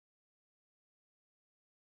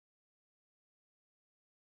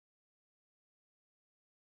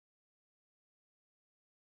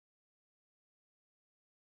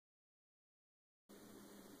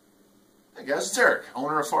Hey guys, it's Eric,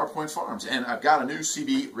 owner of Farpoint Farms, and I've got a new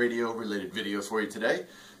CB radio related video for you today.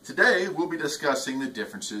 Today we'll be discussing the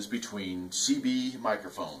differences between CB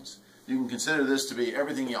microphones. You can consider this to be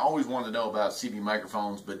everything you always wanted to know about CB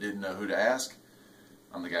microphones but didn't know who to ask.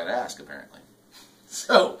 I'm the guy to ask, apparently.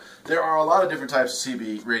 So, there are a lot of different types of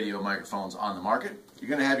CB radio microphones on the market. You're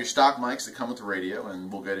going to have your stock mics that come with the radio,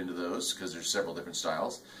 and we'll get into those because there's several different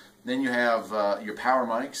styles. Then you have your power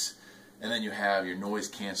mics, and then you have your noise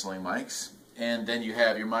canceling mics, and then you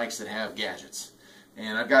have your mics that have gadgets.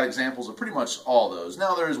 And I've got examples of pretty much all those.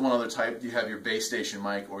 Now there is one other type. You have your base station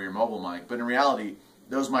mic or your mobile mic, but in reality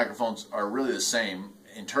those microphones are really the same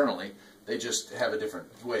internally. They just have a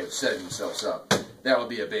different way of setting themselves up. That would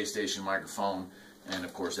be a base station microphone, and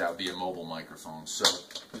of course that would be a mobile microphone. So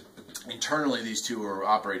internally these two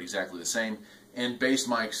operate exactly the same. And bass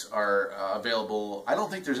mics are available. I don't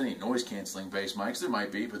think there's any noise canceling bass mics. There might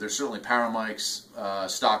be, but there's certainly power mics,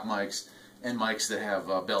 stock mics, and mics that have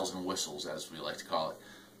bells and whistles, as we like to call it.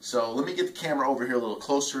 So let me get the camera over here a little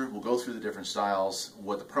closer. We'll go through the different styles,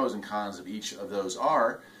 what the pros and cons of each of those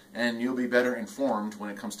are, and you'll be better informed when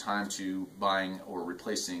it comes time to buying or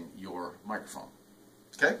replacing your microphone.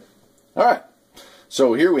 Okay? All right.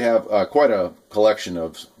 So here we have quite a collection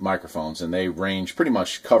of microphones, and they range pretty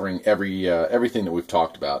much covering everything that we've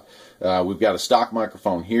talked about. We've got a stock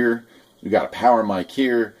microphone here. We've got a power mic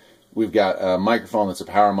here. We've got a microphone that's a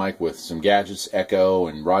power mic with some gadgets, echo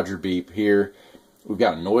and Roger beep here. We've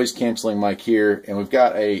got a noise canceling mic here, and we've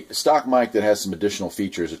got a stock mic that has some additional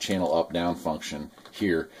features, a channel up-down function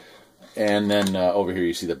here. And then over here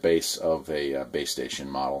you see the base of a base station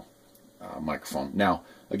model microphone. Now,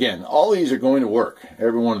 again, all these are going to work.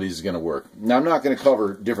 Every one of these is going to work. Now, I'm not going to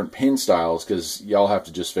cover different pin styles because y'all have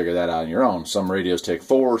to just figure that out on your own. Some radios take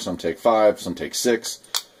 4, some take 5, some take 6.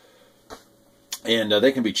 And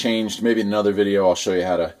they can be changed. Maybe in another video I'll show you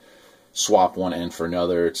how to swap one end for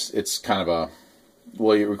another. It's kind of a,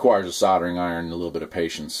 well, it requires a soldering iron and a little bit of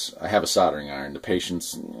patience. I have a soldering iron. The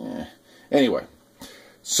patience, Anyway.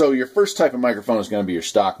 So your first type of microphone is going to be your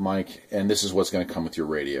stock mic, and this is what's going to come with your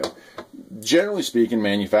radio. Generally speaking,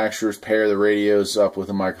 manufacturers pair the radios up with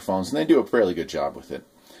the microphones, and they do a fairly good job with it.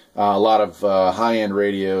 A lot of high-end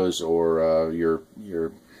radios, or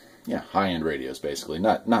your high-end radios, basically,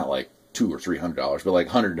 not like $200 or $300, but like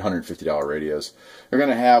 $100, $150 radios. They're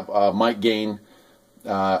going to have a mic gain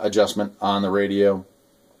adjustment on the radio,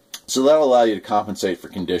 so that'll allow you to compensate for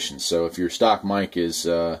conditions. So if your stock mic is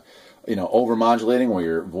over-modulating, where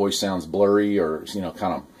your voice sounds blurry or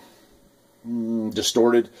kind of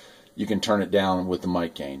distorted, you can turn it down with the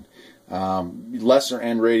mic gain. Lesser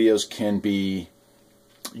end radios can be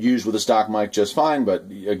used with a stock mic just fine, but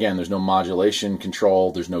again, there's no modulation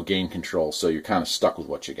control, there's no gain control, so you're kind of stuck with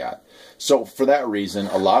what you got. So for that reason,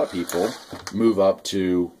 a lot of people move up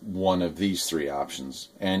to one of these three options,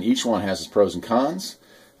 and each one has its pros and cons.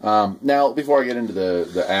 Now, before I get into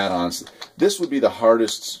the add-ons, this would be the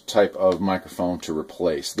hardest type of microphone to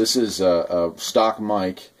replace. This is a stock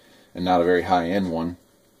mic, and not a very high-end one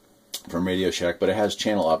from Radio Shack, but it has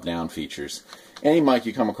channel up-down features. Any mic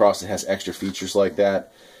you come across that has extra features like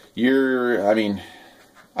that,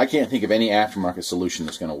 I can't think of any aftermarket solution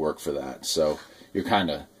that's going to work for that. So you're kind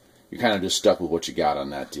of just stuck with what you got on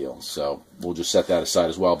that deal. So we'll just set that aside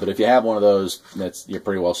as well. But if you have one of those, you're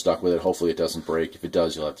pretty well stuck with it. Hopefully it doesn't break. If it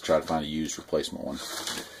does, you'll have to try to find a used replacement one.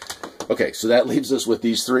 Okay, so that leaves us with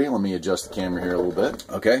these three. Let me adjust the camera here a little bit.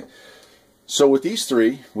 Okay, so with these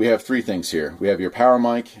three, we have three things here. We have your power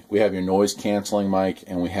mic, we have your noise canceling mic,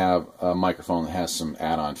 and we have a microphone that has some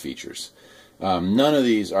add-on features. None of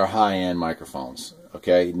these are high-end microphones.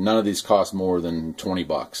 Okay, none of these cost more than 20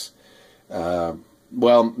 bucks.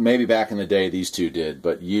 Well, maybe back in the day these two did,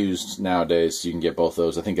 but used nowadays you can get both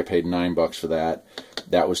those. I think I paid $9 for that.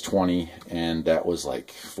 That was $20, and that was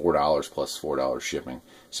like $4 plus $4 shipping.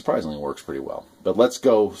 Surprisingly works pretty well. But let's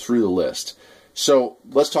go through the list. So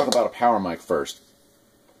let's talk about a power mic first.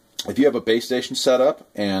 If you have a base station setup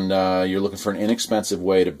and you're looking for an inexpensive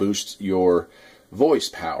way to boost your voice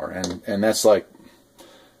power, and that's like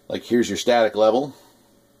here's your static level,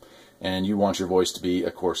 and you want your voice to be,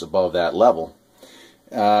 of course, above that level.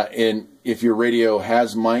 And if your radio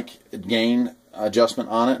has mic gain adjustment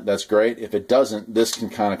on it, that's great. If it doesn't, this can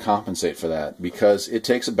kind of compensate for that, because it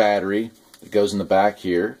takes a battery that goes in the back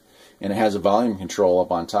here, and it has a volume control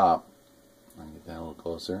up on top. I'll get that a little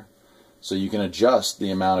closer. So you can adjust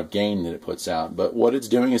the amount of gain that it puts out, but what it's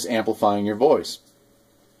doing is amplifying your voice.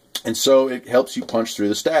 And so it helps you punch through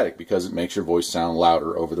the static because it makes your voice sound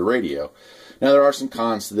louder over the radio. Now there are some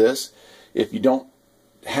cons to this. If you don't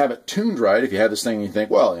have it tuned right, if you have this thing and you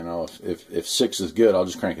think, well, you know, if 6 is good, I'll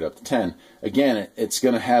just crank it up to 10. Again, it's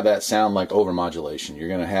going to have that sound like overmodulation. You're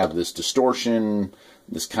going to have this distortion,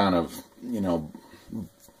 this kind of, you know,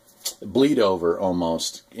 bleed over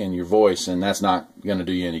almost in your voice, and that's not going to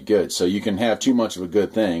do you any good. So you can have too much of a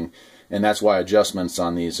good thing, and that's why adjustments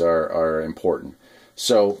on these are important.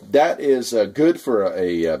 So that is good for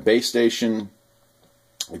a base station.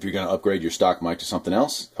 If you're going to upgrade your stock mic to something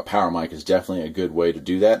else, a power mic is definitely a good way to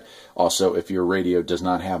do that. Also, if your radio does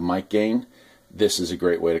not have mic gain, this is a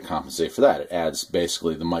great way to compensate for that. It adds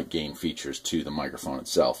basically the mic gain features to the microphone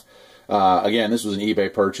itself. Again, this was an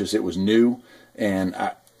eBay purchase. It was new, and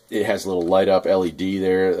it has a little light up LED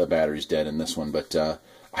there. The battery's dead in this one, but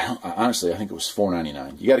honestly, I think it was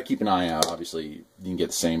 $4.99. You got to keep an eye out. Obviously, you can get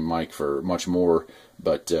the same mic for much more,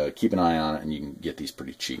 but keep an eye on it, and you can get these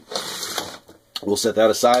pretty cheap. We'll set that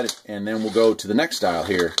aside, and then we'll go to the next style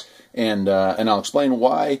here, and I'll explain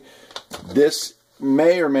why this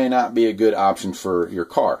may or may not be a good option for your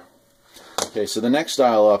car. Okay, so the next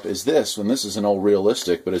style up is this, and this is an old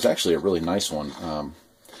realistic, but it's actually a really nice one.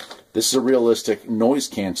 This is a realistic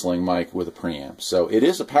noise-canceling mic with a preamp. So it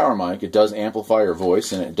is a power mic. It does amplify your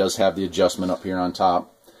voice, and it does have the adjustment up here on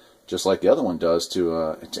top, just like the other one does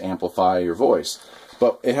to amplify your voice.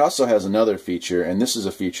 But it also has another feature, and this is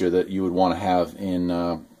a feature that you would want to have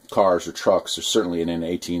in cars or trucks, or certainly in an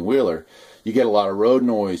 18-wheeler. You get a lot of road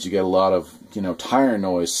noise, you get a lot of, you know, tire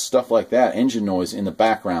noise, stuff like that, engine noise in the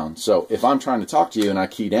background. So if I'm trying to talk to you and I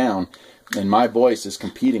key down, and my voice is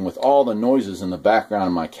competing with all the noises in the background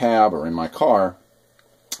in my cab or in my car,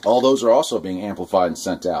 all those are also being amplified and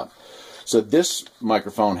sent out. So this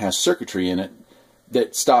microphone has circuitry in it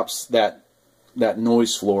that stops that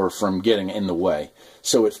noise floor from getting in the way.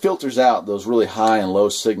 So it filters out those really high and low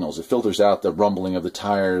signals. It filters out the rumbling of the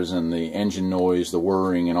tires and the engine noise, the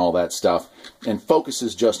whirring and all that stuff, and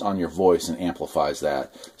focuses just on your voice and amplifies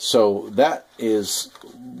that. So that is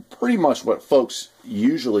pretty much what folks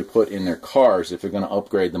usually put in their cars if they're going to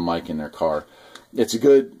upgrade the mic in their car. It's a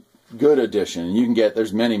good addition. You can get,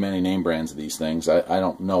 there's many name brands of these things. I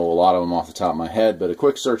don't know a lot of them off the top of my head, but a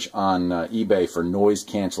quick search on eBay for noise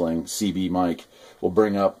canceling CB mic will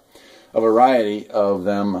bring up a variety of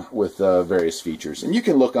them with various features. And you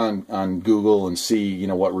can look on Google and see, you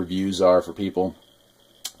know, what reviews are for people.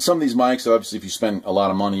 Some of these mics, obviously, if you spend a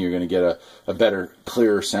lot of money, you're going to get a better,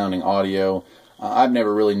 clearer sounding audio. I've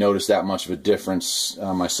never really noticed that much of a difference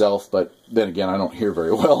myself, but then again, I don't hear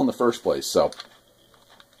very well in the first place. So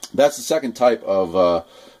that's the second type of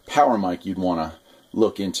power mic you'd want to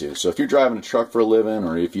look into. So if you're driving a truck for a living,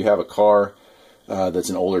 or if you have a car that's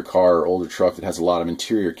an older car or older truck that has a lot of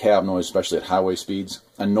interior cab noise, especially at highway speeds,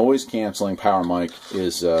 a noise canceling power mic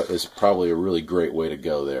is probably a really great way to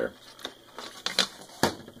go there.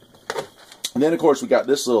 And then, of course, we got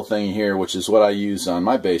this little thing here, which is what I use on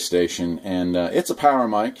my base station, and it's a power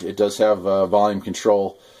mic. It does have volume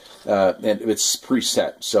control, and it's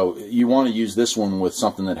preset. So you want to use this one with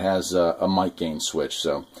something that has a mic gain switch.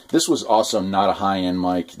 So this was also not a high-end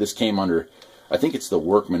mic. This came under, I think it's the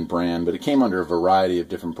Workman brand, but it came under a variety of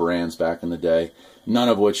different brands back in the day, none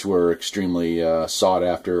of which were extremely sought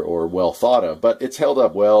after or well thought of. But it's held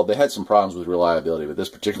up well. They had some problems with reliability, but this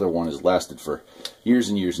particular one has lasted for years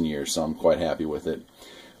and years and years, so I'm quite happy with it.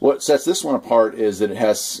 What sets this one apart is that it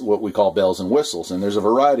has what we call bells and whistles, and there's a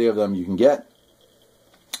variety of them you can get.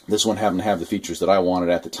 This one happened to have the features that I wanted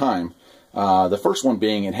at the time. The first one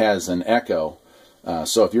being it has an echo.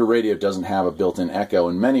 So if your radio doesn't have a built-in echo,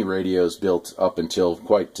 and many radios built up until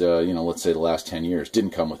quite, let's say the last 10 years,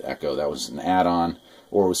 didn't come with echo. That was an add-on,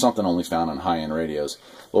 or it was something only found on high-end radios.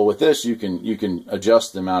 Well, with this, you can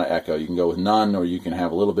adjust the amount of echo. You can go with none, or you can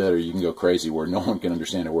have a little bit, or you can go crazy where no one can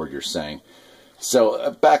understand a word you're saying.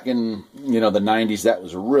 So back in the 90s, that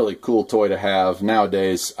was a really cool toy to have.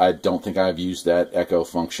 Nowadays, I don't think I've used that echo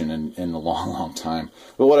function in a long time.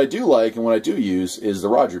 But what I do like and what I do use is the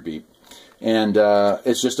Roger beep. And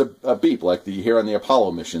it's just a beep like you hear on the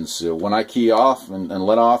Apollo missions. So when I key off and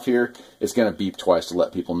let off here, it's going to beep twice to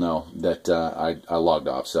let people know that I logged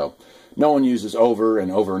off. So no one uses over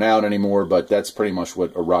and out anymore, but that's pretty much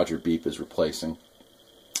what a Roger beep is replacing.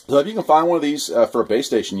 So if you can find one of these for a base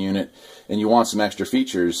station unit and you want some extra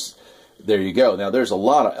features, there you go. Now there's a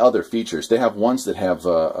lot of other features. They have ones that have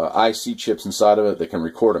IC chips inside of it that can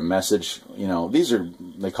record a message. These are,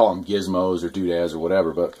 they call them gizmos or doodads or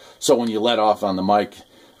whatever. But so when you let off on the mic,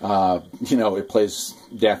 it plays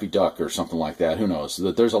Daffy Duck or something like that. Who knows?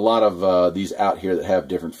 So there's a lot of these out here that have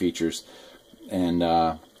different features, and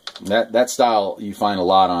that style you find a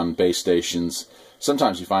lot on base stations.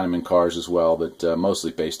 Sometimes you find them in cars as well, but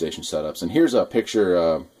mostly base station setups. And here's a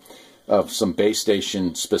picture of some base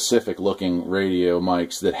station specific looking radio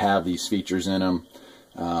mics that have these features in them.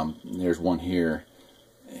 There's one here,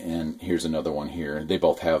 and here's another one here. They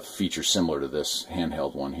both have features similar to this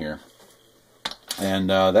handheld one here. And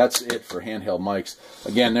that's it for handheld mics.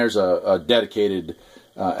 Again, there's a dedicated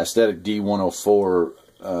Aesthetic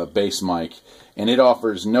D104 bass mic, and it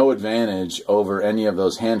offers no advantage over any of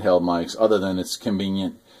those handheld mics other than it's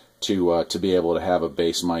convenient to be able to have a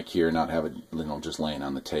bass mic here and not have it, you know, just laying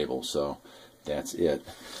on the table. So that's it.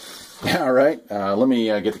 All right, let me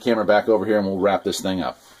get the camera back over here and we'll wrap this thing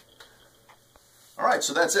up. All right,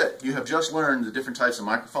 so that's it. You have just learned the different types of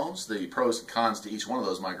microphones, the pros and cons to each one of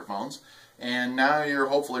those microphones, and now you're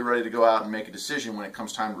hopefully ready to go out and make a decision when it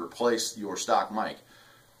comes time to replace your stock mic.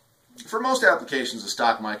 For most applications, a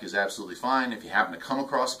stock mic is absolutely fine. If you happen to come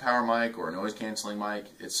across a power mic or a noise-canceling mic,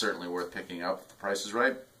 it's certainly worth picking up if the price is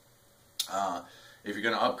right. If you're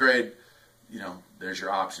going to upgrade, you know, there's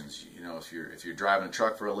your options. You know, if you're driving a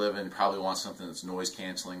truck for a living, you probably want something that's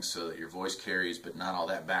noise-canceling so that your voice carries, but not all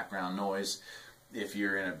that background noise. If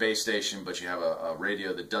you're in a base station but you have a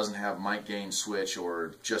radio that doesn't have mic gain switch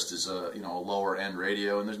or just as a, you know, a lower end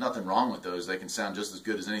radio, and there's nothing wrong with those, they can sound just as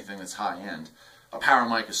good as anything that's high end. A power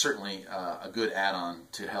mic is certainly a good add-on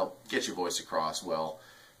to help get your voice across well.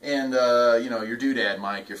 And you know, your doodad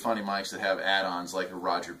mic, your funny mics that have add-ons like a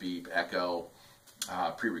Roger Beep, Echo,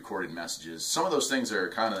 pre-recorded messages. Some of those things are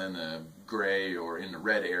kind of in the gray or in the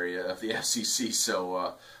red area of the FCC,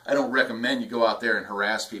 so I don't recommend you go out there and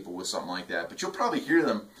harass people with something like that. But you'll probably hear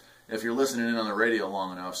them if you're listening in on the radio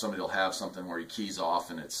long enough. Somebody will have something where he keys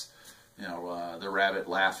off and it's, you know, the rabbit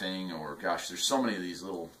laughing, or gosh, there's so many of these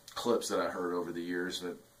little clips that I heard over the years,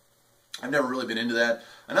 but I've never really been into that.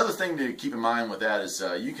 Another thing to keep in mind with that is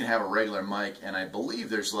you can have a regular mic, and I believe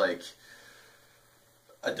there's like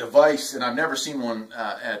a device, and I've never seen one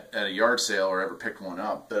at a yard sale or ever picked one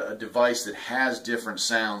up, but a device that has different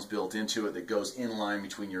sounds built into it that goes in line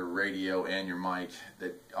between your radio and your mic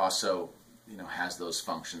that also, you know, has those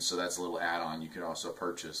functions. So that's a little add-on you could also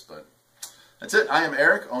purchase. But that's it. I am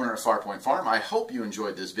Eric, owner of Farpoint Farm. I hope you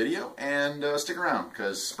enjoyed this video, and stick around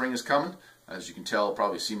because spring is coming. As you can tell,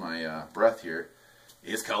 probably see my breath here.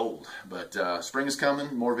 It's cold, but spring is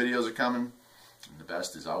coming, more videos are coming, and the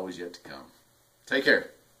best is always yet to come. Take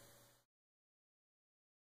care.